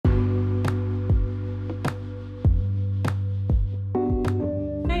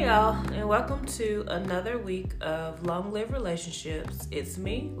y'all, and welcome to another week of Long Live Relationships. It's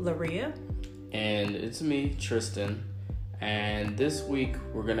me, Laria. And it's me, Tristan. And this week,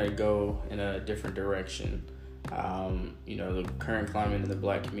 we're going to go in a different direction. The current climate in the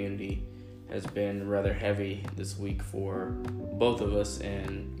Black community has been rather heavy this week for both of us.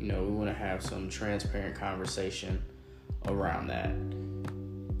 And, we want to have some transparent conversation around that.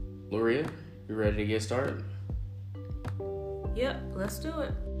 Laria, you ready to get started? Yep, let's do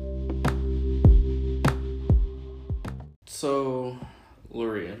it. So,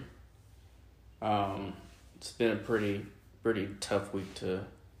 Laria, it's been a pretty tough week to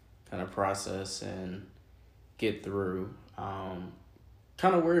kind of process and get through.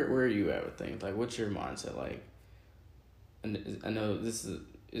 Kind of where are you at with things? Like, what's your mindset like? And I know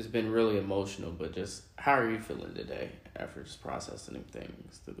it's been really emotional, but just how are you feeling today after just processing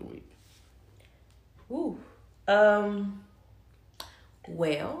things through the week? Well,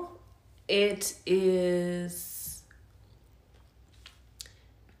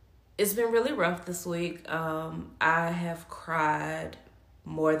 it's been really rough this week. I have cried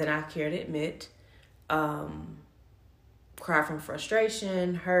more than I care to admit. Cried from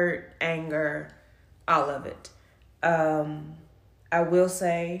frustration, hurt, anger, all of it. I will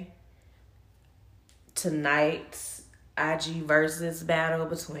say tonight's IG Versus battle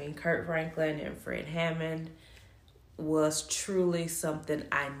between Kirk Franklin and Fred Hammond was truly something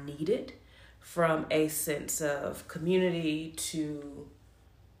I needed, from a sense of community to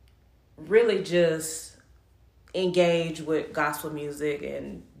really just engage with gospel music,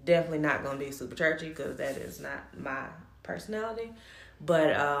 and definitely not going to be super churchy because that is not my personality.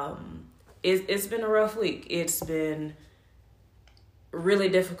 But it's been a rough week. It's been really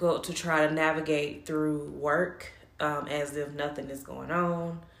difficult to try to navigate through work as if nothing is going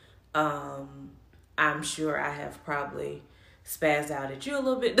on. I'm sure I have probably spazzed out at you a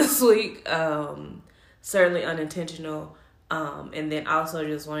little bit this week. Certainly unintentional. And then also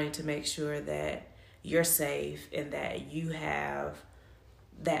just wanting to make sure that you're safe and that you have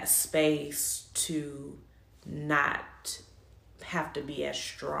that space to not have to be as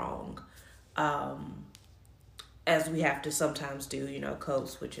strong as we have to sometimes do, code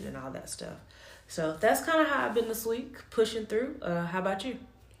switching and all that stuff. So that's kind of how I've been this week, pushing through. How about you?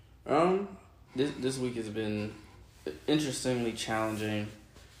 This week has been interestingly challenging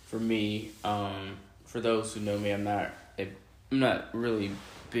for me. For those who know me, I'm not really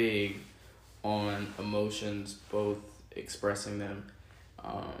big on emotions, both expressing them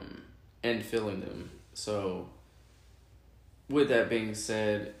and feeling them. So, with that being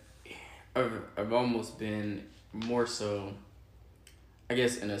said, I've almost been more so, I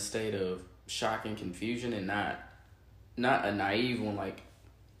guess, in a state of shock and confusion, and not a naive one, like,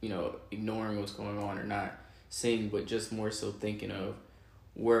 ignoring what's going on or not seeing, but just more so thinking of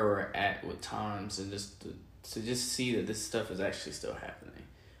where we're at with times, and just to just see that this stuff is actually still happening.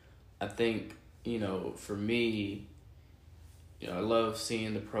 I think, for me, I love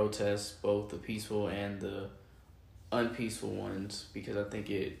seeing the protests, both the peaceful and the unpeaceful ones, because I think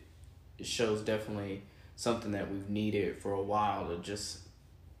it shows definitely something that we've needed for a while, to just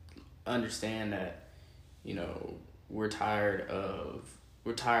understand that, we're tired of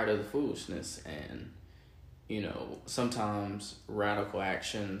the foolishness, and, sometimes radical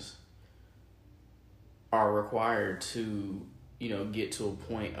actions are required to, get to a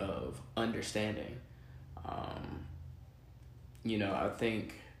point of understanding. I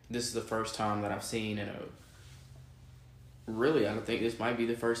think this is the first time that I've seen I think this might be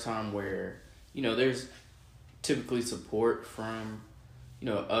the first time where, there's typically support from,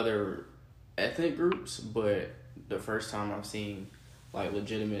 other ethnic groups, but the first time I've seen like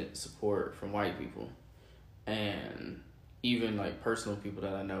legitimate support from white people, and even like personal people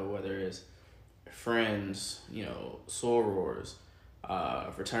that I know, whether it's friends, sorors,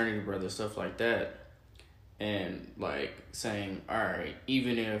 fraternity brothers, stuff like that, and like saying, all right,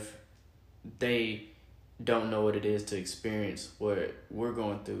 even if they don't know what it is to experience what we're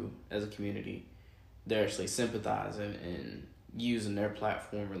going through as a community, they're actually sympathizing and using their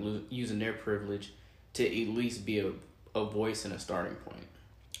platform or using their privilege to at least be a voice and a starting point.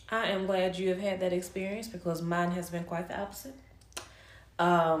 I am glad you have had that experience, because mine has been quite the opposite.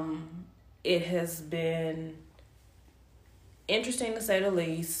 It has been interesting, to say the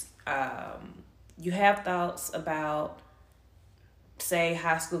least. You have thoughts about, say,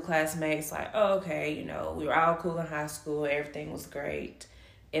 high school classmates, like, oh, okay, we were all cool in high school, everything was great.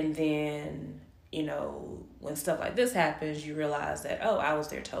 And then, when stuff like this happens, you realize that, oh, I was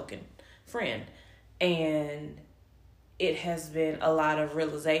their token friend. And it has been a lot of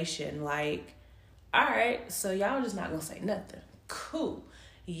realization, like, all right, so y'all just not going to say nothing. Cool.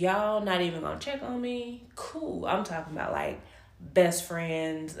 y'all not even gonna check on me? Cool. I'm talking about like best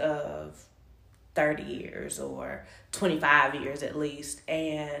friends of 30 years or 25 years at least.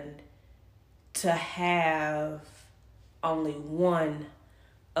 And to have only one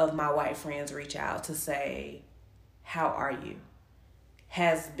of my white friends reach out to say, how are you?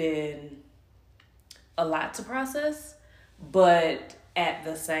 Has been a lot to process. But at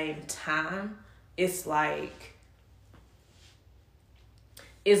the same time, it's like,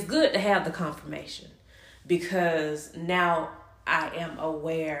 it's good to have the confirmation because now I am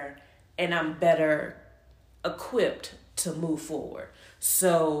aware and I'm better equipped to move forward.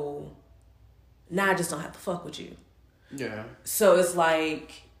 So now I just don't have to fuck with you. Yeah. So it's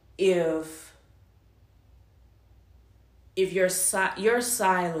like if your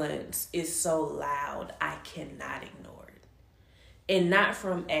silence is so loud, I cannot ignore it. And not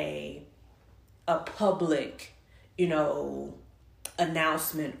from a public,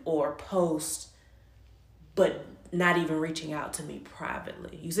 announcement or post, but not even reaching out to me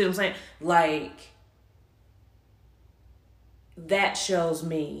privately. You see what I'm saying? Like, that shows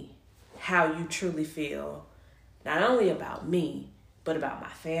me how you truly feel, not only about me, but about my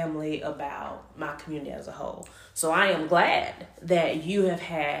family, about my community as a whole. So I am glad that you have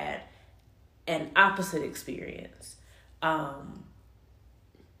had an opposite experience,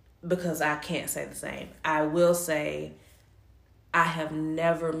 because I can't say the same. I will say I have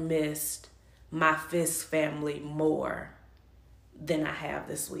never missed my Fisk family more than I have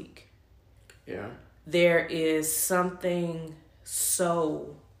this week. Yeah. There is something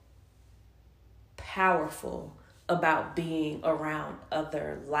so powerful about being around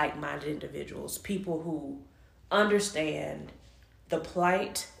other like-minded individuals, people who understand the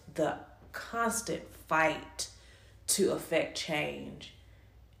plight, the constant fight to affect change,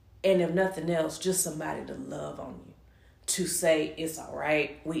 and if nothing else, just somebody to love on you, to say, it's all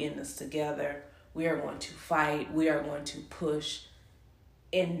right, we in this together, we are going to fight, we are going to push.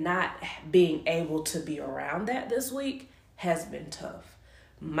 And not being able to be around that this week has been tough.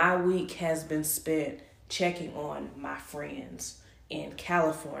 My week has been spent checking on my friends in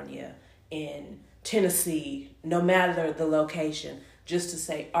California, in Tennessee, no matter the location, just to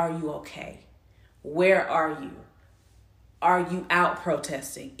say, are you okay? Where are you? Are you out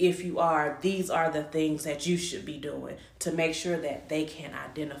protesting? If you are, these are the things that you should be doing to make sure that they can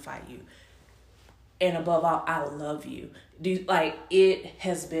identify you. And above all, I love you. It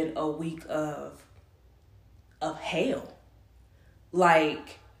has been a week of hell.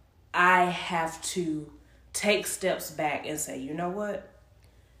 Like, I have to take steps back and say, you know what?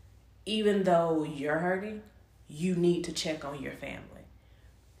 Even though you're hurting, you need to check on your family.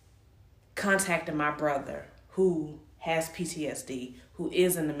 Contacting my brother who has PTSD, who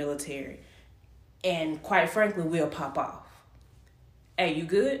is in the military, and quite frankly, will pop off. Hey, you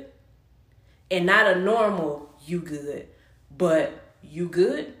good? And not a normal you good, but you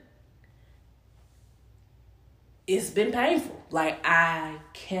good? It's been painful. Like, I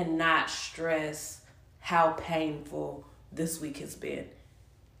cannot stress how painful this week has been.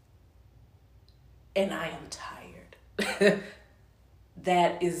 And I am tired.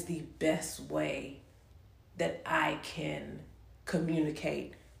 That is the best way that I can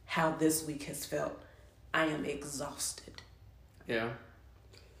communicate how this week has felt. I am exhausted. Yeah.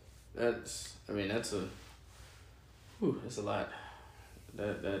 That's a lot.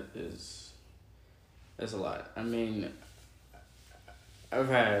 That's a lot. I've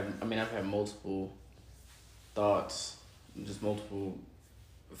had multiple thoughts, just multiple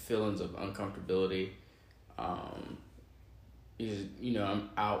feelings of uncomfortability. I'm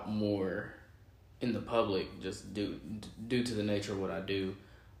out more in the public just due to the nature of what I do,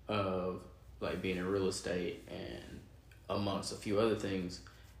 of like being in real estate and amongst a few other things.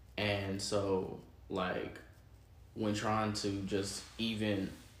 And so, like, when trying to just even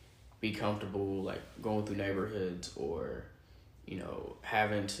be comfortable, like, going through neighborhoods or,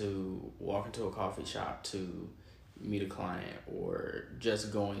 having to walk into a coffee shop to meet a client or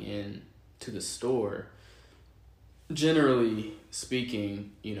just going in to the store, generally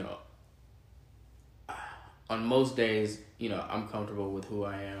speaking, on most days, I'm comfortable with who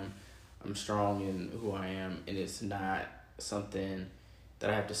I am. I'm strong in who I am, and it's not something that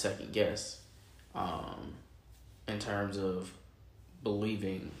I have to second guess, in terms of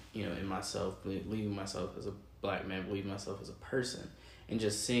believing, in myself, believing myself as a black man, believing myself as a person, and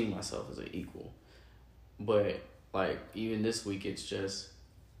just seeing myself as an equal. But like, even this week, it's just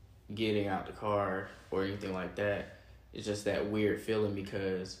getting out the car or anything like that. It's just that weird feeling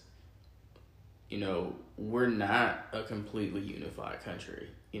because, we're not a completely unified country.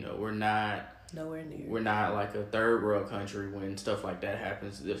 we're not nowhere near. We're not like a third world country when stuff like that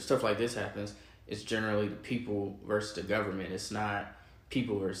happens. If stuff like this happens, it's generally the people versus the government. It's not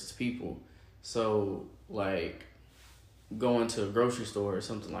people versus people. So, like, going to a grocery store or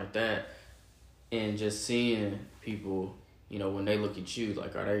something like that and just seeing people, when they look at you,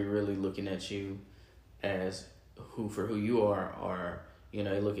 like, are they really looking at you as who you are, or,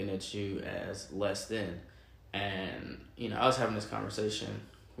 they looking at you as less than? And, I was having this conversation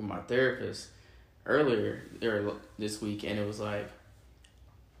with my therapist earlier this week, and it was like,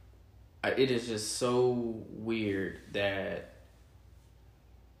 it is just so weird that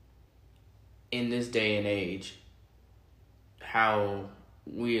in this day and age, how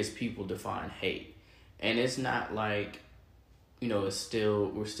we as people define hate. And it's not like, we're still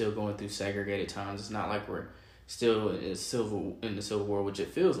going through segregated times. It's not like we're still in the Civil War, which it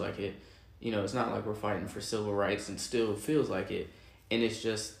feels like it. It's not like we're fighting for civil rights and still feels like it. And it's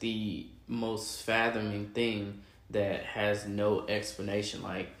just the most fathoming thing that has no explanation.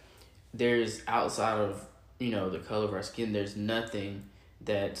 Like, there's outside of, the color of our skin, there's nothing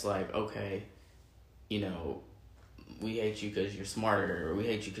that's like, okay, we hate you because you're smarter, or we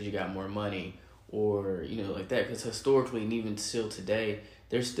hate you because you got more money, or, like that. Because historically, and even still today,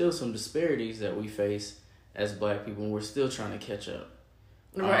 there's still some disparities that we face as Black people, and we're still trying to catch up.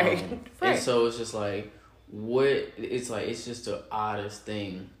 Right. And so it's just like, it's just the oddest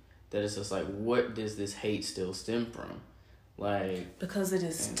thing that it's just like, what does this hate still stem from? Like, because it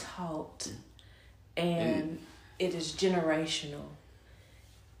is taught and it is generational.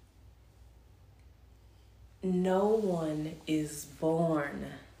 No one is born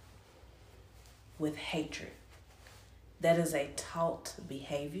with hatred. That is a taught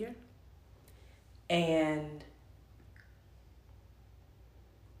behavior. And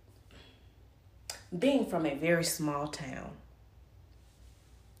being from a very small town,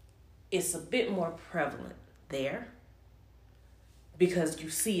 it's a bit more prevalent there because you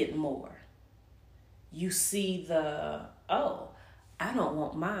see it more. You see I don't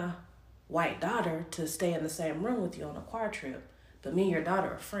want my white daughter to stay in the same room with you on a choir trip, but me and your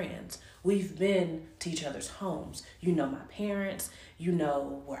daughter are friends. We've been to each other's homes. You know my parents, you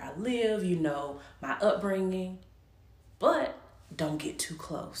know where I live, you know my upbringing, but don't get too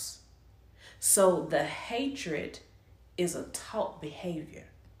close. So the hatred is a taught behavior.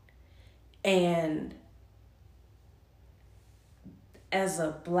 And as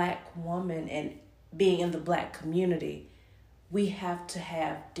a Black woman and being in the Black community, we have to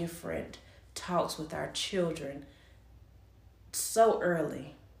have different talks with our children so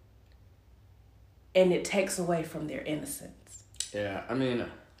early. And it takes away from their innocence. Yeah, I mean,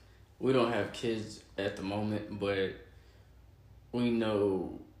 we don't have kids at the moment, but we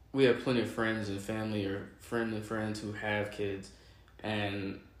know we have plenty of friends and family or friendly friends who have kids.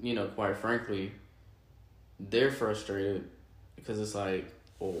 And, quite frankly, they're frustrated because it's like,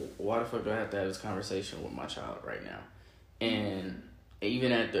 well, why the fuck do I have to have this conversation with my child right now? And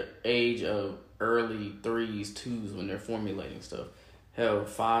even at the age of early 3s, 2s, when they're formulating stuff, hell,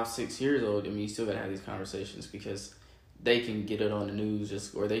 5, 6 years old, you still gotta have these conversations because they can get it on the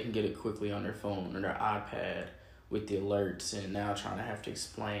news or they can get it quickly on their phone or their iPad with the alerts, and now trying to have to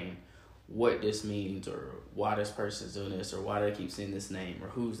explain what this means or why this person's doing this or why they keep seeing this name or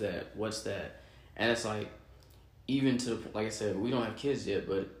who's that, what's that. And it's like, even to, like I said, we don't have kids yet,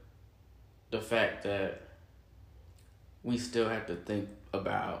 but the fact that we still have to think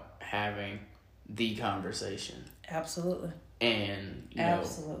about having the conversation. Absolutely. And,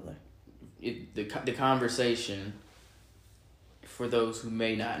 absolutely. The conversation, for those who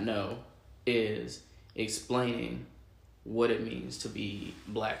may not know, is explaining what it means to be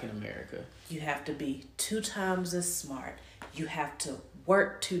Black in America. You have to be 2 times as smart. You have to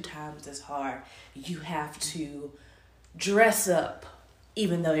work 2 times as hard. You have to dress up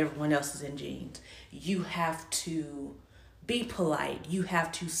even though everyone else is in jeans. You have to be polite. You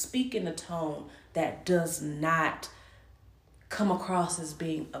have to speak in a tone that does not come across as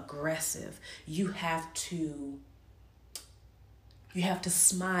being aggressive. You have to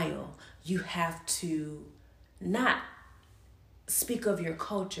smile. You have to not speak of your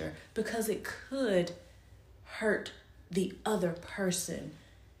culture because it could hurt the other person.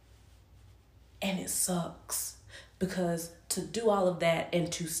 And it sucks because to do all of that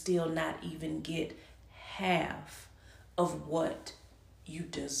and to still not even get half of what you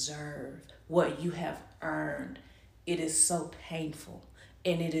deserve, what you have earned, it is so painful.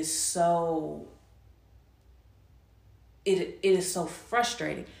 And it is so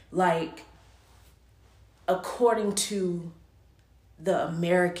frustrating. Like, according to the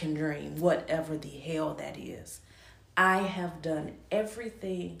American dream, whatever the hell that is, I have done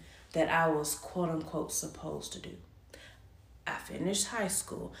everything that I was quote unquote supposed to do. I finished high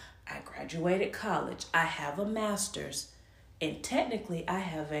school. I graduated college. I have a master's. And technically, I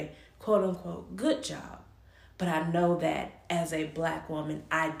have a quote unquote good job. But I know that as a black woman,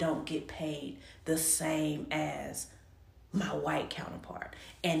 I don't get paid the same as my white counterpart.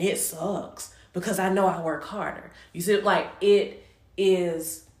 And it sucks because I know I work harder. You see, like it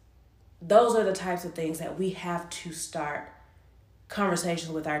is, those are the types of things that we have to start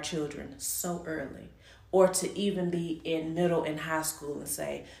conversations with our children so early. Or to even be in middle and high school and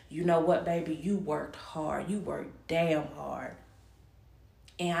say, you know what, baby, you worked hard. You worked damn hard.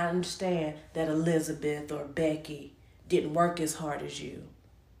 And I understand that Elizabeth or Becky didn't work as hard as you,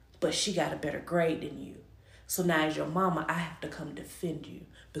 but she got a better grade than you. So now as your mama, I have to come defend you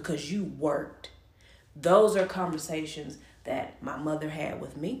because you worked. Those are conversations that my mother had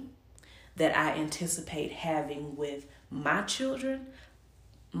with me, that I anticipate having with my children.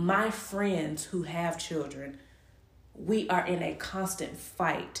 My friends who have children, we are in a constant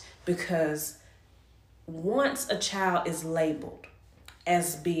fight because once a child is labeled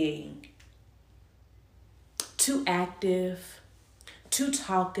as being too active, too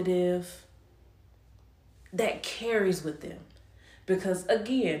talkative, that carries with them. Because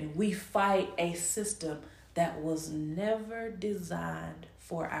again, we fight a system that was never designed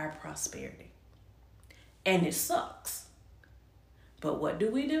for our prosperity. And it sucks. But what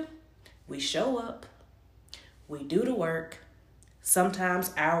do? We show up, we do the work,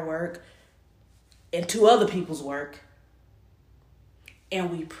 sometimes our work and two other people's work, and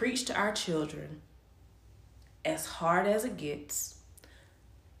we preach to our children as hard as it gets,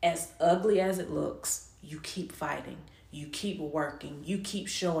 as ugly as it looks. You keep fighting, you keep working, you keep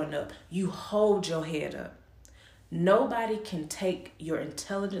showing up, you hold your head up. Nobody can take your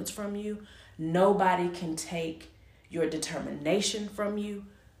intelligence from you. Nobody can take your determination from you.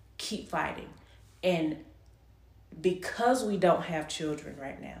 Keep fighting. And because we don't have children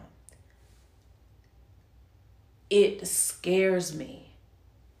right now, it scares me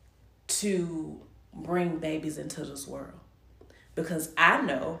to bring babies into this world because I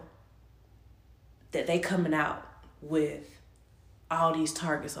know that they coming out with all these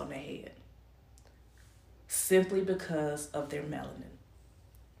targets on their head simply because of their melanin.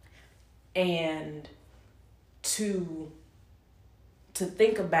 And to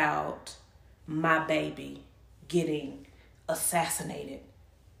think about my baby getting assassinated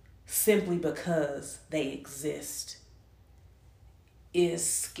simply because they exist is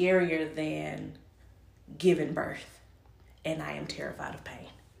scarier than giving birth. And I am terrified of pain.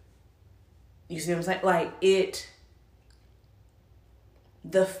 You see what I'm saying? Like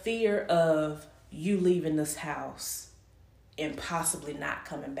the fear of you leaving this house and possibly not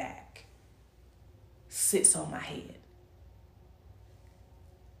coming back sits on my head.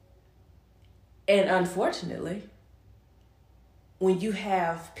 And unfortunately, when you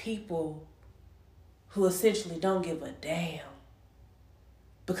have people who essentially don't give a damn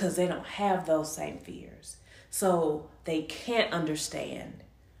because they don't have those same fears, so they can't understand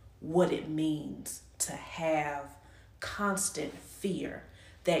what it means to have constant fear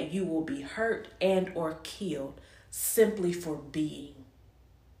that you will be hurt and or killed simply for being.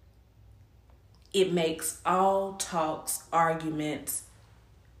 It makes all talks, arguments,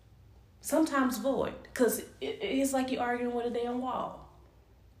 sometimes void, because it's like you're arguing with a damn wall.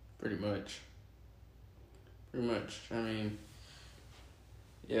 Pretty much. I mean,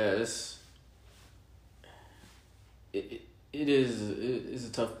 yeah, it is a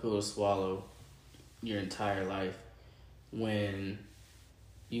tough pill to swallow your entire life when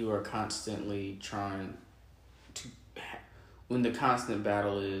you are constantly trying to, when the constant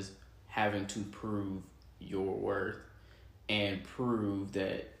battle is having to prove your worth and prove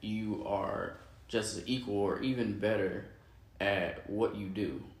that you are just as equal or even better at what you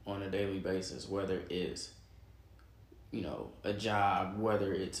do on a daily basis, whether it's, a job,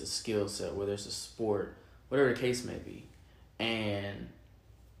 whether it's a skill set, whether it's a sport, whatever the case may be. And,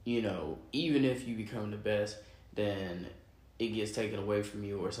 even if you become the best, then it gets taken away from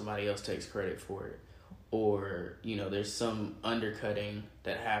you or somebody else takes credit for it. Or, there's some undercutting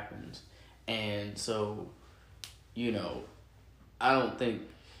that happens. And so, I don't think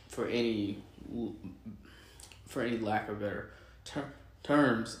for any lack of better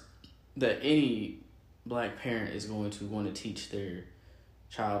terms that any black parent is going to want to teach their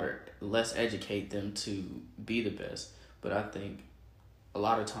child or less educate them to be the best. But I think a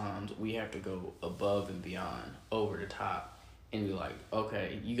lot of times we have to go above and beyond, over the top, and be like,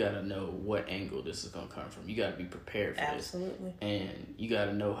 okay, you got to know what angle this is going to come from. You got to be prepared for Absolutely. this. And you got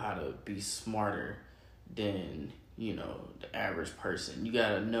to know how to be smarter than, the average person. You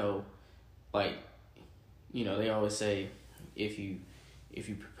gotta know, like, they always say, if you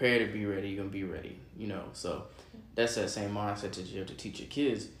prepare to be ready, you're gonna be ready. So that's that same mindset that you have to teach your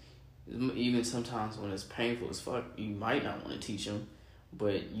kids. Even sometimes when it's painful as fuck, you might not want to teach them,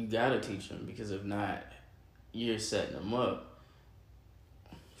 but you gotta teach them, because if not, you're setting them up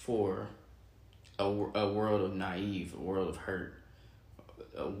for a world of naive, a world of hurt,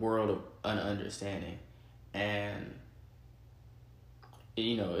 a world of ununderstanding. And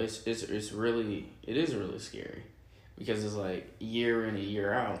it is really scary, because it's like year in and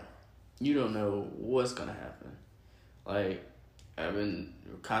year out, you don't know what's gonna happen. Like, I've been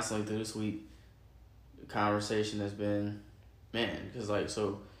constantly through this week, the conversation has been, man, because like,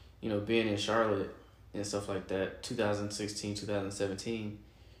 so, being in Charlotte and stuff like that, 2016, 2017,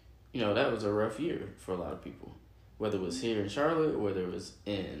 that was a rough year for a lot of people, whether it was here in Charlotte or whether it was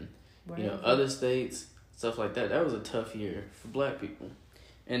in, other states, stuff like that. That was a tough year for Black people.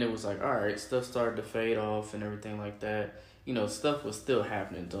 And it was like, all right, stuff started to fade off and everything like that. Stuff was still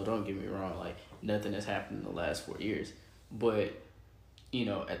happening, so don't get me wrong, like, nothing has happened in the last 4 years. But,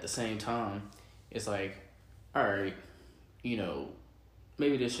 at the same time, it's like, all right,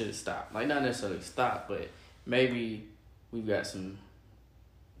 maybe this should have stopped. Like, not necessarily stopped, but maybe we've got some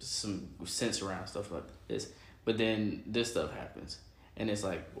sense around stuff like this. But then this stuff happens. And it's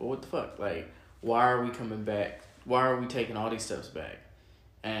like, well, what the fuck? Like, why are we coming back? Why are we taking all these steps back?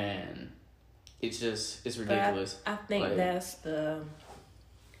 And it's ridiculous. I think like, that's the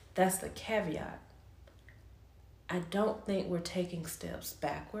caveat. I don't think we're taking steps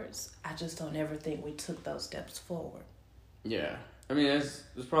backwards. I just don't ever think we took those steps forward. Yeah. I mean, that's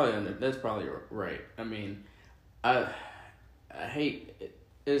probably right. I mean, I hate it.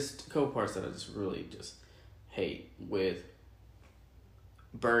 There's a couple parts that I just really just hate with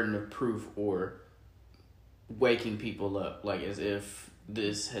burden of proof or waking people up, like, as if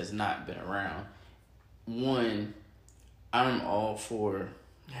this has not been around. One, I'm all for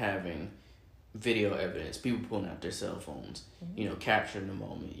having video evidence, people pulling out their cell phones, capturing the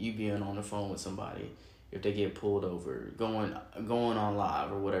moment, you being on the phone with somebody, if they get pulled over, going on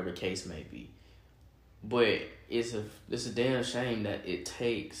live or whatever case may be. But it's a damn shame that it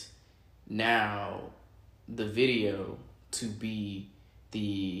takes now the video to be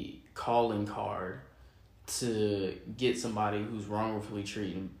the calling card to get somebody who's wrongfully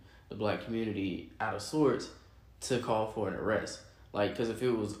treating the Black community out of sorts to call for an arrest. Like, because if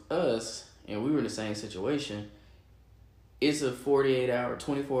it was us and we were in the same situation, it's a 48-hour,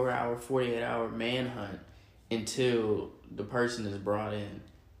 24-hour, 48-hour manhunt until the person is brought in,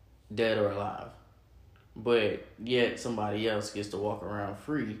 dead or alive. But yet somebody else gets to walk around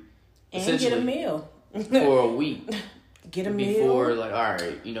free and get a meal for a week. Get a meal before, like, all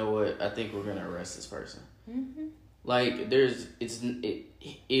right, you know what? I think we're gonna arrest this person. Mm-hmm. Like,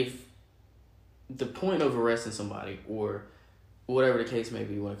 if the point of arresting somebody or whatever the case may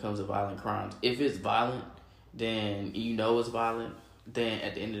be when it comes to violent crimes, if it's violent, then it's violent. Then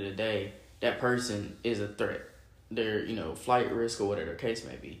at the end of the day, that person is a threat. They're flight risk or whatever the case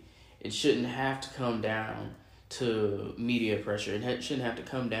may be. It shouldn't have to come down to media pressure. It shouldn't have to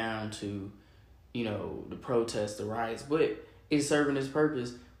come down to, the protests, the riots. But it's serving its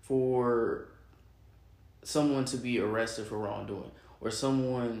purpose for someone to be arrested for wrongdoing. Or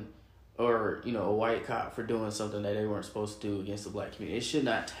someone, or, a white cop for doing something that they weren't supposed to do against the Black community. It should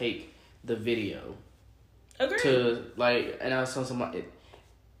not take the video. Agreed. To, like, and I was telling somebody,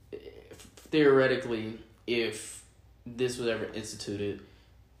 theoretically, if this was ever instituted,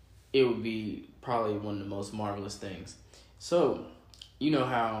 it would be probably one of the most marvelous things. So, you know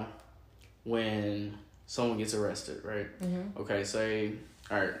how when someone gets arrested, right? Mm-hmm. Okay,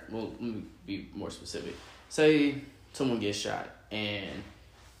 all right, well, let me be more specific. Say someone gets shot and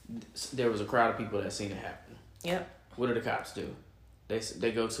there was a crowd of people that seen it happen. Yep. What do the cops do?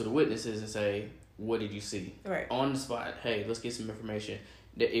 They go to the witnesses and say, what did you see? Right. On the spot, hey, let's get some information.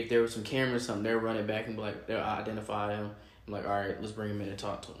 If there was some cameras or something, they'll run it back and be like, they'll identify them. I'm like, all right, let's bring them in and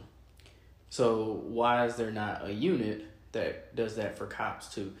talk to them. So why is there not a unit that does that for cops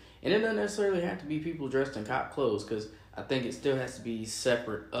too? And it doesn't necessarily have to be people dressed in cop clothes, because I think it still has to be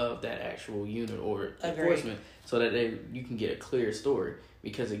separate of that actual unit or enforcement, so that you can get a clear story.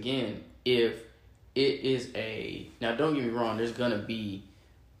 Because again, if it is now don't get me wrong, there's gonna be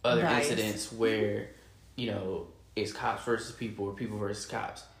other incidents where, it's cops versus people or people versus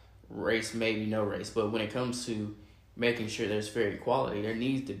cops. Race, maybe no race. But when it comes to making sure there's fair equality, there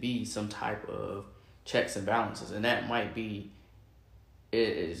needs to be some type of checks and balances. And that might be,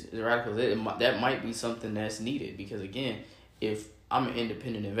 that might be something that's needed. Because again, if I'm an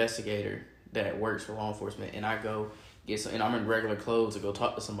independent investigator that works for law enforcement, and I go and I'm in regular clothes to go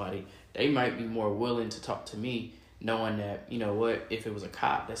talk to somebody, they might be more willing to talk to me, knowing that, you know what, if it was a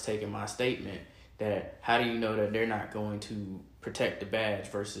cop that's taking my statement, that how do you know that they're not going to protect the badge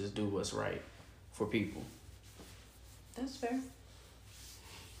versus do what's right for people? That's fair.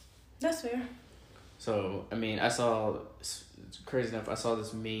 That's fair. So, I mean, it's crazy enough, I saw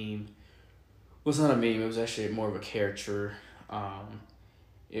this meme. Well, it's not a meme, it was actually more of a caricature.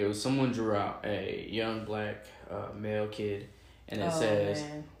 It was someone drew out a young black male kid, and it says,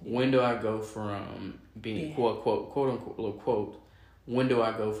 when do I go from being, quote unquote, when do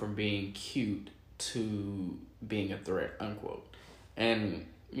I go from being cute to being a threat, unquote. And,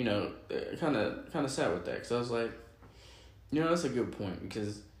 you know, kind of sat with that, because I was like, you know, that's a good point,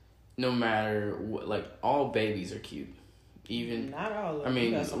 because no matter what, like, all babies are cute. Even not all of them. I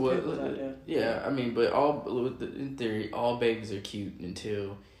mean, yeah, I mean, but in theory, all babies are cute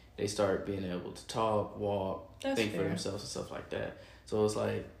until they start being able to talk, walk, think for themselves and stuff like that. So it's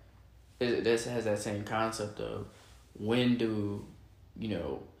like this has that same concept of when do, you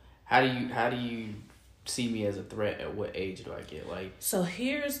know, how do you see me as a threat? At what age do I get? Like, so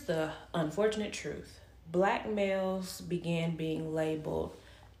here's the unfortunate truth: black males began being labeled.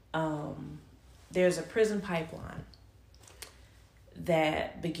 There's a prison pipeline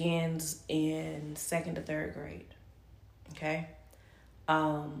that begins in 2nd to 3rd grade, okay?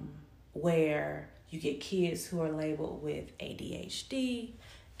 Where you get kids who are labeled with ADHD,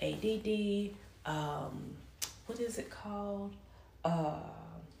 ADD, what is it called?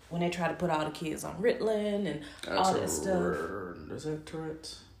 When they try to put all the kids on Ritalin and all that stuff. Is that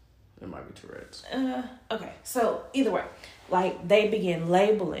Tourette's? It might be Tourette's. Okay, so either way, like they begin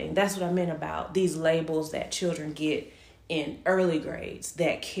labeling. That's what I meant about these labels that children get in early grades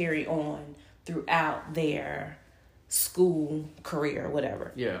that carry on throughout their school career,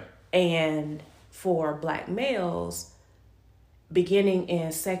 whatever. Yeah. And for black males, beginning in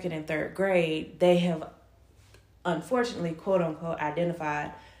 2nd and 3rd grade, they have unfortunately, quote unquote,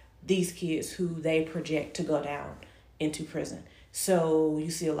 identified these kids who they project to go down into prison. So you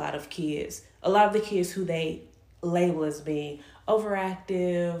see a lot of the kids who they label as being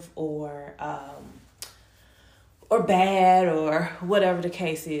overactive or bad or whatever the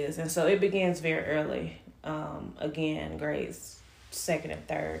case is. And so it begins very early. Again, grades 2nd and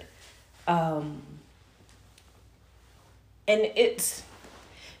 3rd. And it's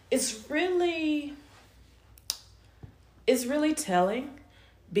really telling,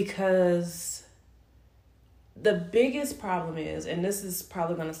 because the biggest problem is, and this is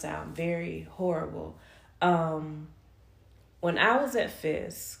probably going to sound very horrible, when I was at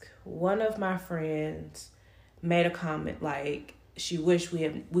Fisk, one of my friends made a comment like she wished we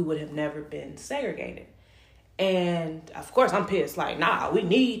would have never been segregated. And of course I'm pissed, like, nah, we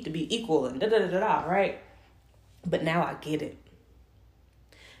need to be equal and da-da-da-da-da, right? But now I get it.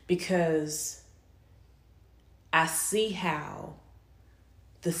 Because I see how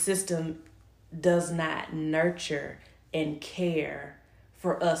the system does not nurture and care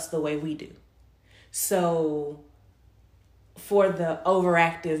for us the way we do. So for the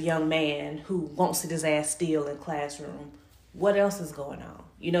overactive young man who won't sit his ass still in classroom, what else is going on?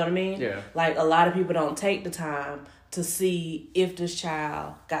 You know what I mean? Yeah. Like, a lot of people don't take the time to see if this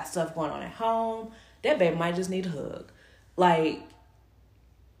child got stuff going on at home. That baby might just need a hug. Like,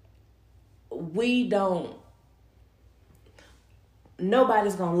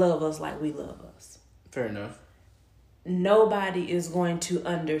 nobody's going to love us like we love us. Fair enough. Nobody is going to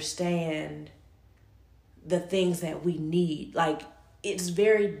understand the things that we need. Like, it's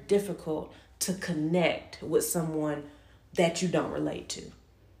very difficult to connect with someone that you don't relate to.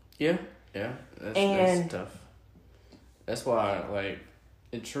 Yeah. That's tough. That's why, like,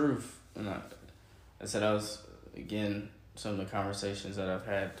 in truth, and I said I was, again, some of the conversations that I've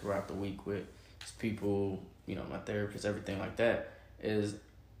had throughout the week with people, you know, my therapist, everything like that, is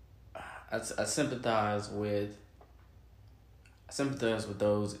I sympathize with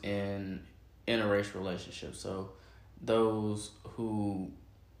those in interracial relationships. So those who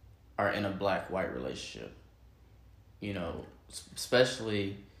are in a black-white relationship, you know,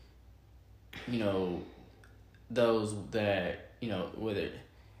 especially, you know, those that, you know, whether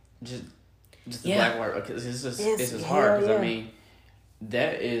just the black-white, because it's just hard, because I mean,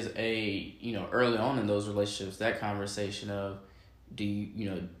 that is you know, early on in those relationships, that conversation of,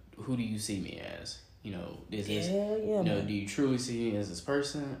 who do you see me as? You know, is this, you know, do you truly see me as this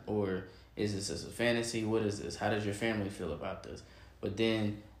person, or is this just a fantasy? What is this? How does your family feel about this? But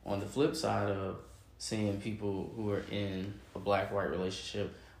then on the flip side of seeing people who are in a black-white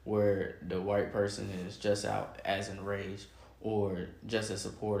relationship where the white person is just out as enraged, or just as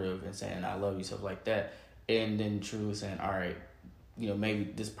supportive and saying I love you, stuff like that, and then truly saying, all right,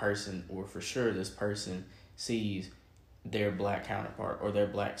 maybe this person, or for sure this person, sees their black counterpart or their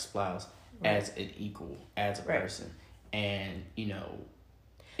black spouse as an equal, as a person, and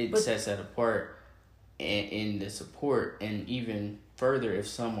it sets that apart in the support. And even further, if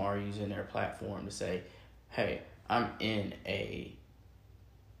some are using their platform to say, hey, I'm in a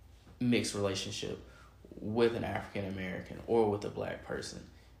mixed relationship with an African American or with a black person,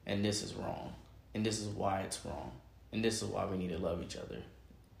 and this is wrong, and this is why it's wrong, and this is why we need to love each other,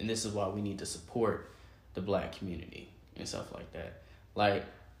 and this is why we need to support the black community and stuff like that. Like,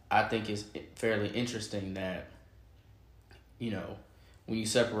 I think it's fairly interesting that, when you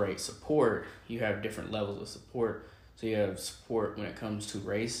separate support, you have different levels of support. So you have support when it comes to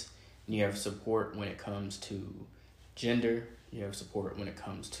race, and you have support when it comes to gender, you have support when it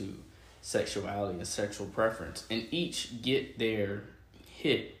comes to sexuality and sexual preference, and each get their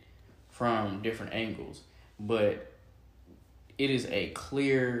hit from different angles, but it is a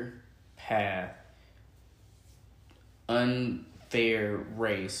clear path, unfair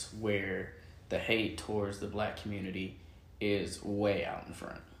race where the hate towards the black community is way out in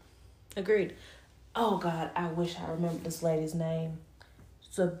front. Agreed. Oh God, I wish I remembered this lady's name.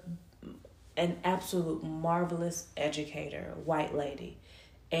 So, an absolute marvelous educator, white lady.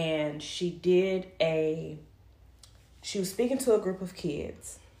 And she was speaking to a group of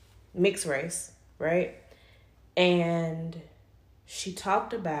kids, mixed race, right? And she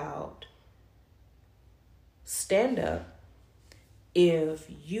talked about stand up if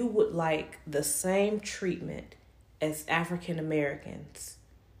you would like the same treatment as African Americans,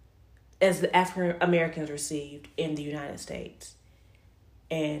 as the African Americans received in the United States.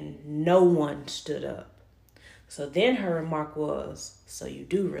 And no one stood up. So then her remark was, so you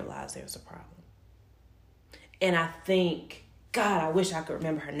do realize there's a problem. And I think, God, I wish I could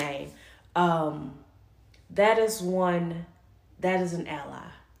remember her name. That is an ally.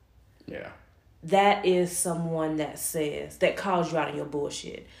 Yeah. That is someone that calls you out on your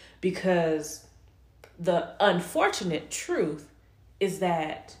bullshit. Because the unfortunate truth is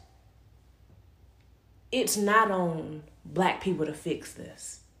that it's not on black people to fix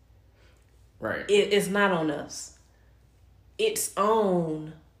this. Right. It's not on us. It's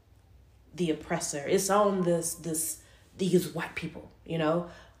on the oppressor. It's on these white people,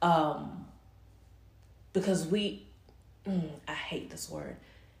 because I hate this word.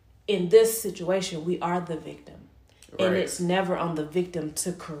 In this situation, we are the victim. Right. And it's never on the victim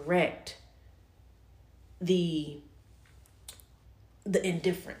to correct the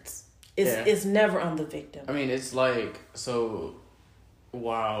indifference. It's never on the victim. I mean, it's like, so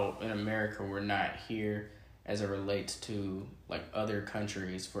while in America we're not here as it relates to like other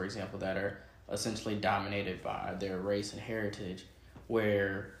countries, for example, that are essentially dominated by their race and heritage,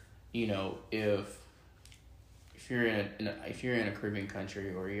 where if you're in a Caribbean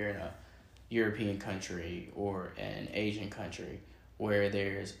country, or you're in a European country or an Asian country where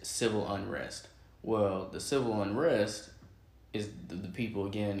there's civil unrest, well, the civil unrest is the people,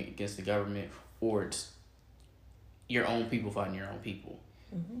 again, against the government, or it's your own people fighting your own people.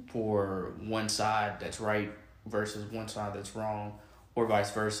 Mm-hmm. For one side that's right versus one side that's wrong, or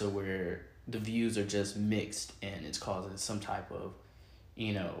vice versa, where the views are just mixed and it's causing some type of,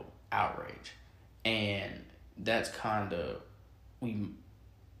 outrage. And that's kind of,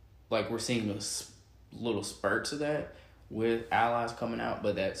 we're seeing those little spurts of that with allies coming out,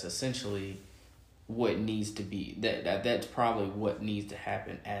 but that's essentially what needs to be, that's probably what needs to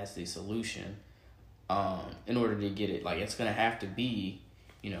happen as the solution, in order to get it. Like, it's gonna have to be,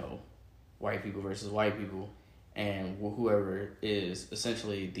 white people versus white people, and whoever is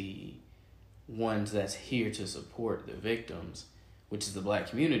essentially the ones that's here to support the victims, which is the black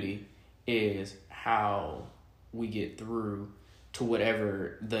community, is how we get through to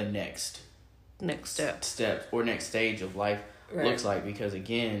whatever the next step or next stage of life looks like. Because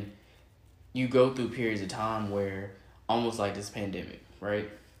again, you go through periods of time where, almost like this pandemic, right?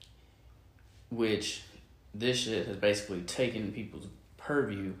 Which this shit has basically taken people's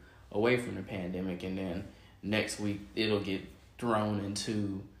purview away from the pandemic, and then next week it'll get thrown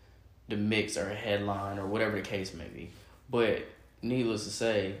into the mix or a headline or whatever the case may be. But needless to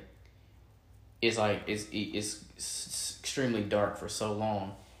say, it's like it's extremely dark for so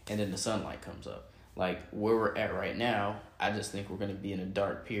long, and then the sunlight comes up. Like where we're at right now, I just think we're going to be in a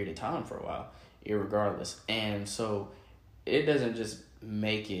dark period of time for a while, irregardless. And so it doesn't just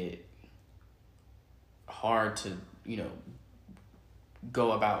make it hard to,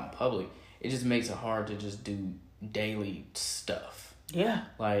 go about in public. It just makes it hard to just do daily stuff. Yeah.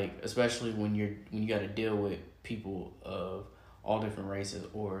 Like, especially when you got to deal with people of all different races,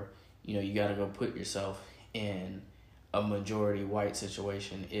 or you got to go put yourself in a majority white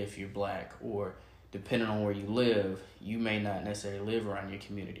situation if you're black, or depending on where you live, you may not necessarily live around your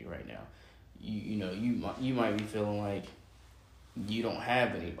community right now. You might be feeling like you don't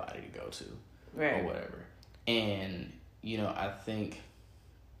have anybody to go to, right, or whatever. And I think,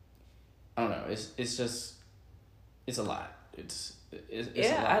 I don't know, it's just, it's a lot. It's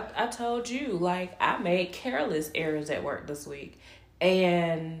yeah, a lot. I told you, like, I made careless errors at work this week,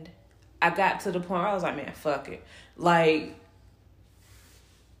 and I got to the point where I was like, man, fuck it. Like,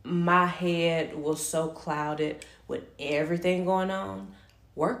 my head was so clouded with everything going on.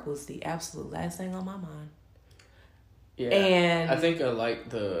 Work was the absolute last thing on my mind. Yeah, and I think I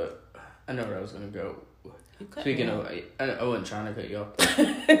know where I was gonna go. Speaking of, I wasn't trying to cut you off.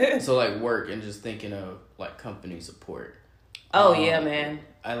 So like work and just thinking of like company support. Oh yeah, man.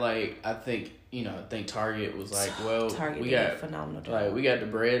 I think Target was like, well, Target we did got a phenomenal job. Like we got the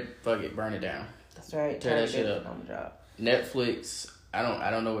bread, fuck it, burn it down. That's right. Tear that shit did a up. phenomenal job. Netflix, I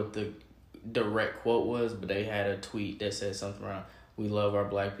don't know what the direct quote was, but they had a tweet that said something around, we love our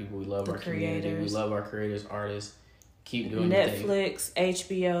black people, we love our community, we love our creators, artists. Keep doing Netflix,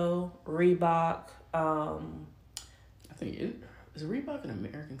 HBO, Reebok. I think is Reebok an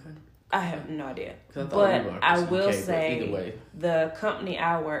American country? I have no idea. But I will UK, say, either way, the company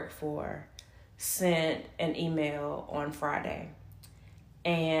I work for sent an email on Friday,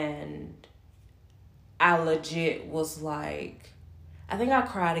 and I legit was like, I think I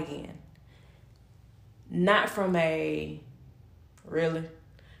cried again. Not from a really,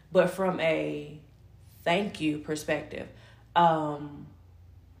 but from a thank you perspective.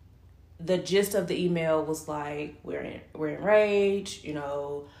 The gist of the email was like, we're enraged,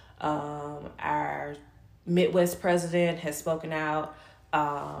 our Midwest president has spoken out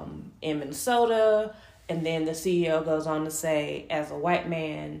in Minnesota, and then the CEO goes on to say, as a white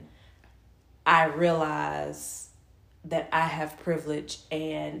man, I realize that I have privilege,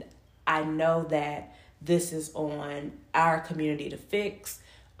 and I know that this is on our community to fix.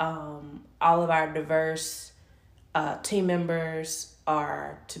 All of our diverse team members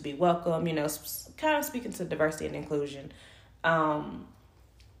are to be welcome, kind of speaking to diversity and inclusion.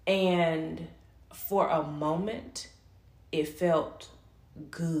 And for a moment, it felt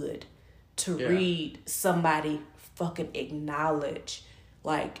good to read somebody fucking acknowledge,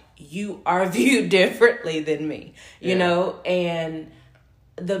 like, you are viewed differently than me, you know? And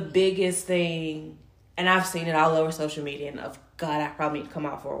the biggest thing, and I've seen it all over social media, and God, I probably need to come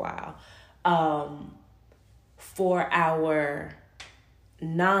out for a while, for our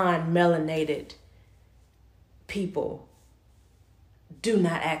non-melanated people, do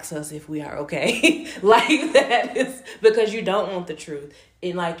not ask us if we are okay. Like, that is because you don't want the truth.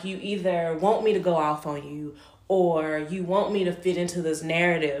 And like, you either want me to go off on you, or you want me to fit into this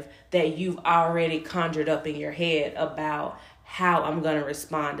narrative that you've already conjured up in your head about how I'm going to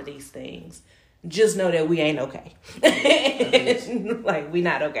respond to these things. Just know that we ain't okay. Like, we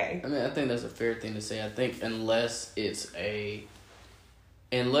not okay. I mean, I think that's a fair thing to say. I think unless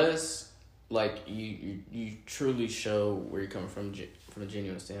like you truly show where you're coming from a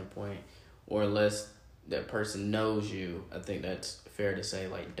genuine standpoint, or unless that person knows you, I think that's fair to say,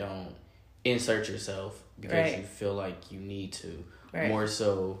 like, don't insert yourself because you feel like you need to. More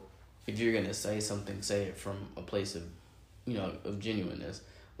so, if you're gonna say something, say it from a place of, of genuineness.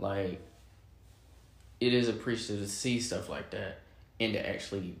 Like, it is appreciative to see stuff like that and to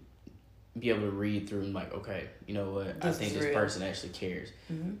actually be able to read through and like, okay, you know what? I think this person actually cares.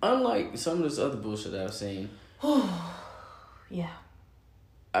 Mm-hmm. Unlike some of this other bullshit that I've seen. Yeah.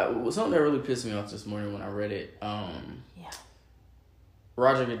 Something that really pissed me off this morning when I read it.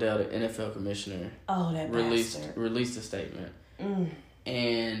 Roger Goodell, the NFL commissioner, released a statement,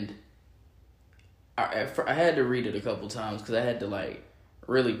 and I had to read it a couple times because I had to like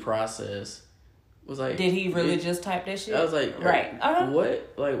really process. Was like, did he really just type that shit? I was like, right?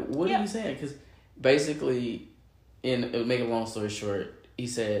 What? Like, what are you saying? Because basically, make a long story short, he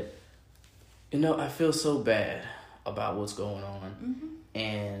said, I feel so bad about what's going on,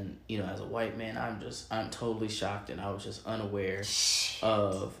 and as a white man, I'm totally shocked, and I was just unaware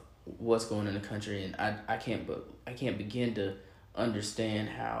of what's going on in the country, and I can't begin to understand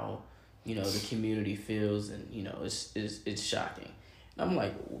how the community feels, and it's shocking. I'm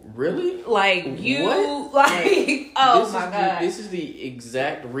like, really? Like, you, what? Like, oh my God. This is the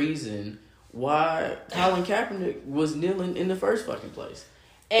exact reason why Colin Kaepernick was kneeling in the first fucking place.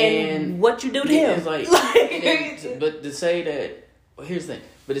 And what you do to him. It's like, but to say that here's the thing.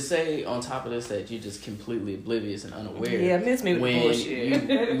 But to say on top of this that you're just completely oblivious and unaware. Yeah, miss me with when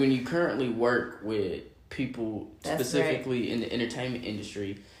bullshit. when you currently work with people That's specifically in the entertainment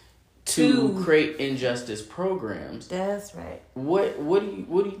industry to create injustice programs. That's right. What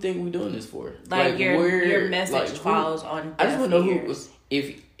do you think we're doing this for? Like your message falls on. I just want to know who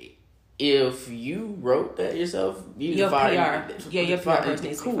if you wrote that yourself, your PR. Your PR person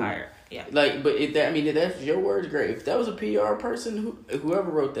needs to be fired. Yeah. Like, but if that's your words, great. If that was a PR person, whoever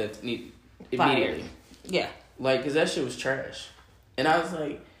wrote that immediately. Fired. Yeah. Like, because that shit was trash. And I was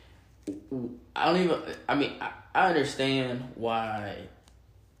like, I understand why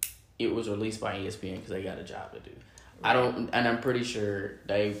it was released by ESPN because they got a job to do. Right. And I'm pretty sure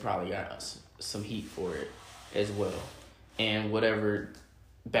they probably got some heat for it as well. And whatever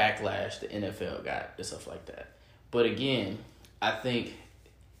backlash the NFL got and stuff like that. But again, I think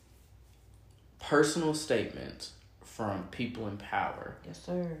personal statements from people in power. Yes,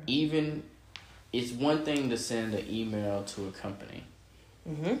 sir. Even, it's one thing to send an email to a company,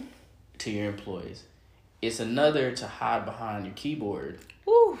 to your employees. It's another to hide behind your keyboard.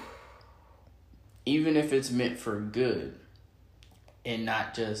 Woo. Even if it's meant for good, and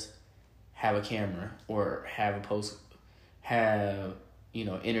not just have a camera or have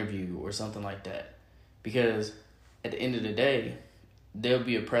interview or something like that. Because at the end of the day, there'll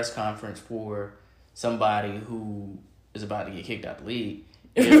be a press conference for somebody who is about to get kicked out the league.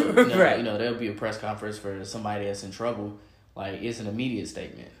 Right. There'll be a press conference for somebody that's in trouble. Like, it's an immediate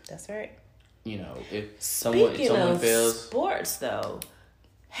statement. That's right. If someone fails. Sports, though,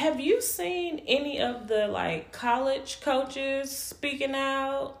 have you seen any of the college coaches speaking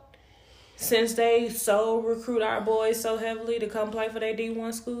out since they recruit our boys so heavily to come play for their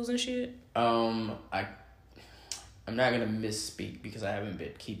D1 schools and shit? I'm not gonna misspeak because I haven't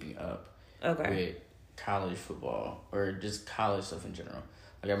been keeping up with college football or just college stuff in general.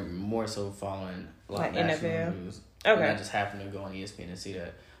 Like, I'm more so following a lot of national NFL news. Okay. And I just happen to go on ESPN and see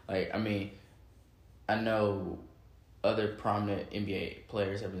that. I know other prominent NBA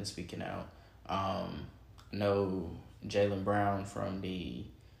players have been speaking out. I know Jaylen Brown from the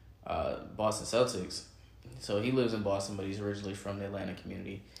Boston Celtics. So he lives in Boston, but he's originally from the Atlanta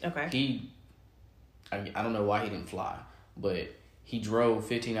community. Okay. I don't know why he didn't fly, but he drove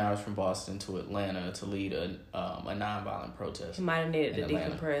 15 hours from Boston to Atlanta to lead a nonviolent protest. He might have needed to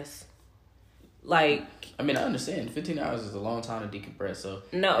decompress. I understand. 15 hours is a long time to decompress. So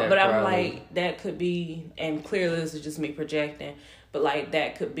no, but I'm like, that could be, and clearly this is just me projecting, but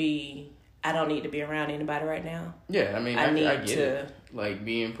that could be, I don't need to be around anybody right now. Yeah, I get it. Like,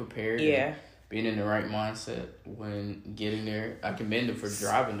 being prepared. Yeah. Being in the right mindset when getting there. I commend him for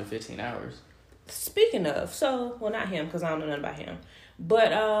driving the 15 hours. Speaking of, not him, because I don't know nothing about him.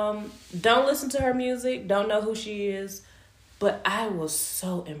 But don't listen to her music. Don't know who she is. But I was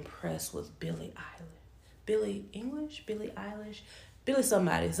so impressed with Billie Eilish. Billie Eilish? Billie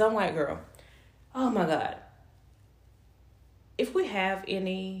somebody. Some white girl. Oh, my God. If we have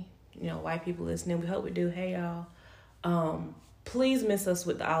any, white people listening, we hope we do. Hey, y'all. Please miss us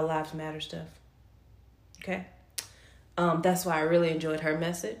with the All Lives Matter stuff. Okay? That's why I really enjoyed her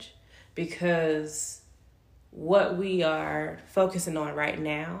message. Because what we are focusing on right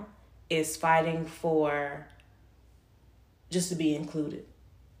now is fighting for just to be included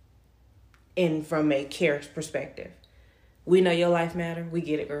and from a care perspective. We know your life matter. We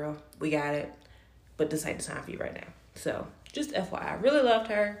get it, girl. We got it. But this ain't the time for you right now. So just FYI, really loved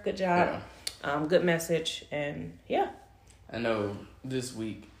her. Good job. Yeah. Good message. And yeah. I know this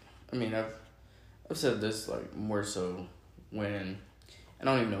week, I've said this more so when, I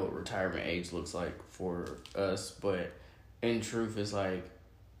don't even know what retirement age looks like for us, but in truth, it's and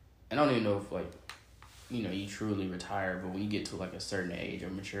I don't even know if you truly retire, but when you get to a certain age or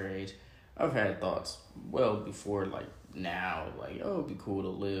mature age, I've had thoughts well before now, it'd be cool to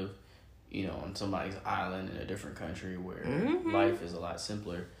live, on somebody's island in a different country where life is a lot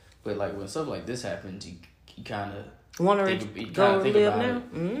simpler. But when stuff like this happens, you kind of want to think about now?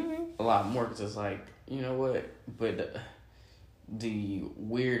 A lot more, because it's you know what? But the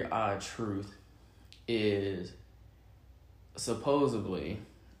weird, odd truth is supposedly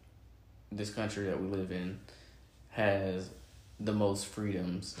this country that we live in has the most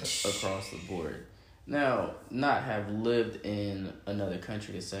freedoms across the board. Now, not have lived in another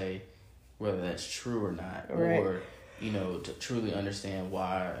country to say whether that's true or not, right, or, to truly understand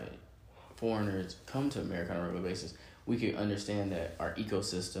why foreigners come to America on a regular basis. We could understand that our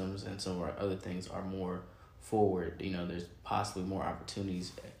ecosystems and some of our other things are more forward. There's possibly more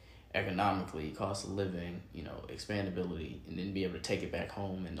opportunities economically, cost of living, expandability, and then be able to take it back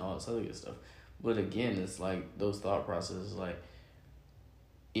home and all this other good stuff. But again, it's those thought processes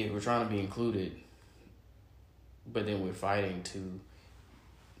we're trying to be included, but then we're fighting to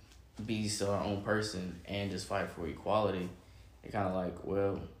be still our own person and just fight for equality. It's kind of like,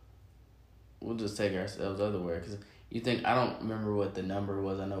 well, we'll just take ourselves otherwhere. Because you think, I don't remember what the number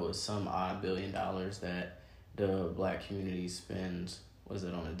was. I know it was some odd $1 billion that the black community spends. Was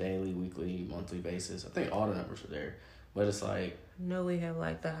it on a daily, weekly, monthly basis? I think all the numbers are there. But it's like... No, we have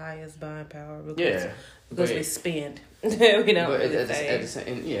like the highest buying power because we spend. We don't but really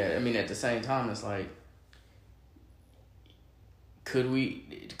at the same time, it's like, could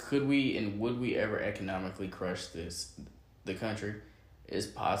we and would we ever economically crush the country? It's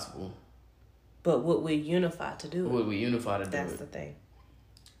possible. But would we unify to do it? Would we unify to do it? That's the thing.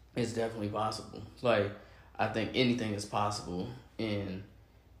 It's definitely possible. Like, I think anything is possible in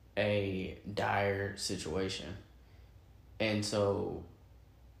a dire situation. And so,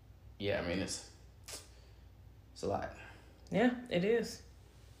 yeah, I mean, it's a lot. Yeah, it is.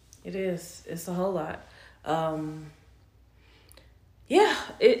 It is. It's a whole lot. Yeah,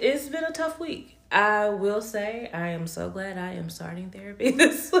 it's been a tough week. I will say I am so glad I am starting therapy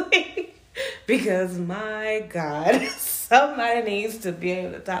this week because, my God, somebody needs to be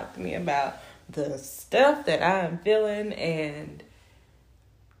able to talk to me about the stuff that I am feeling and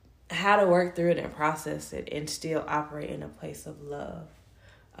how to work through it and process it and still operate in a place of love.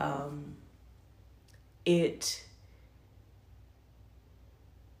 It's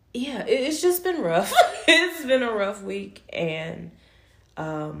just been rough. It's been a rough week, and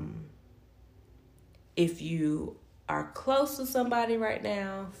if you are close to somebody right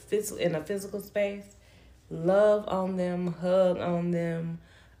now, in a physical space, love on them, hug on them.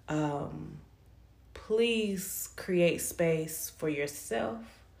 Please create space for yourself,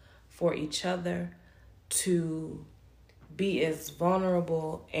 for each other, to be as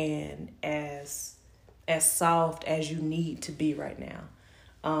vulnerable and as soft as you need to be right now.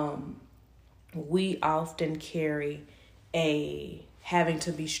 We often carry a having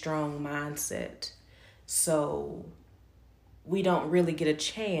to be strong mindset, so we don't really get a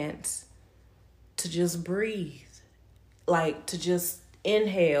chance to just breathe, like to just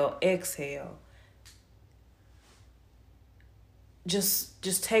inhale, exhale.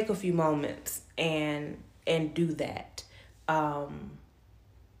 Just take a few moments and do that.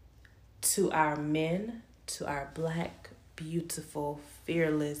 To our men, to our black, beautiful,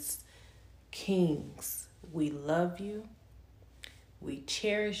 fearless kings, we love you, we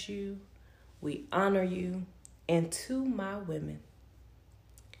cherish you, we honor you. And to my women,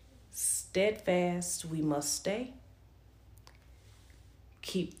 steadfast we must stay.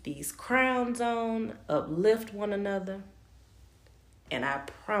 Keep these crowns on, uplift one another, and I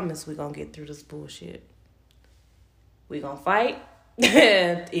promise we're going to get through this bullshit. We're going to fight.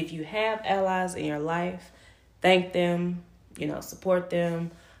 If you have allies in your life, thank them, support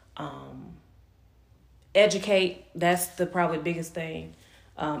them. Educate, that's the probably biggest thing.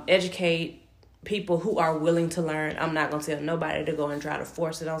 Educate people who are willing to learn. I'm not going to tell nobody to go and try to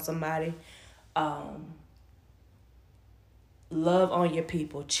force it on somebody. Love on your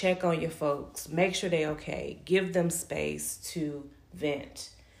people. Check on your folks. Make sure they're okay. Give them space to vent.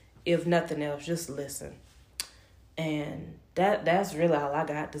 If nothing else, just listen. And that's really all I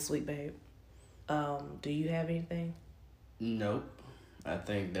got this week, babe. Do you have anything? Nope. I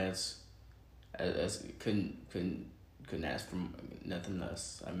think that's couldn't ask for nothing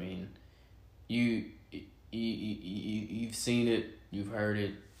less. I mean, you've seen it, you've heard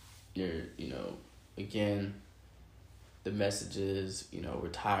it. Again, the messages. We're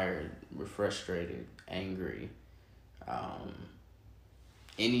tired, we're frustrated, angry.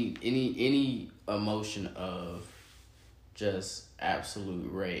 Any emotion of just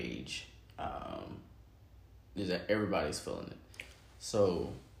absolute rage. Is that everybody's feeling it.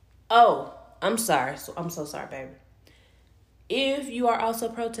 So. Oh, I'm sorry. I'm so sorry, baby. If you are also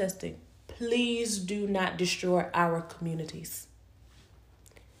protesting, please do not destroy our communities.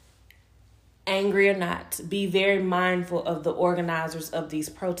 Angry or not, be very mindful of the organizers of these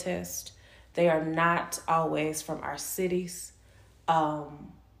protests. They are not always from our cities.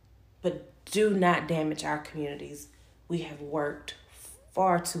 But do not damage our communities. We have worked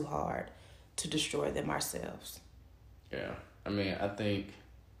far too hard to destroy them ourselves. Yeah, I mean, I think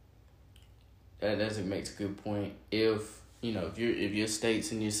that makes a good point. If your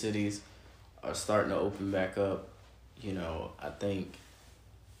states and your cities are starting to open back up, I think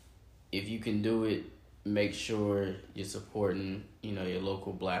if you can do it, make sure you're supporting, your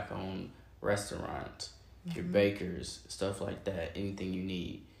local black-owned restaurants, your bakers, stuff like that. Anything you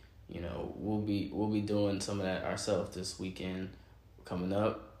need, we'll be doing some of that ourselves this weekend, coming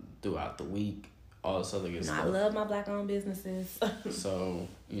up throughout the week. all this other good stuff. I love my Black-owned businesses. So,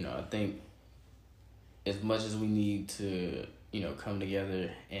 I think as much as we need to, come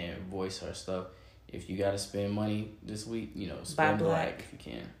together and voice our stuff, if you got to spend money this week, spend black if you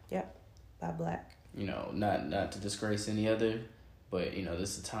can. Yep, buy black. Not to disgrace any other, but,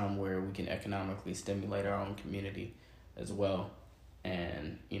 this is a time where we can economically stimulate our own community as well.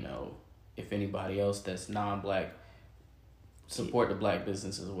 And, if anybody else that's non-black, support the black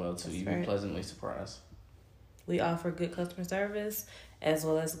business as well, too. You'd be pleasantly surprised. We offer good customer service as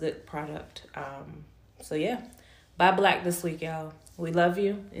well as good product. So, yeah, buy black this week, y'all. We love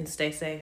you and stay safe.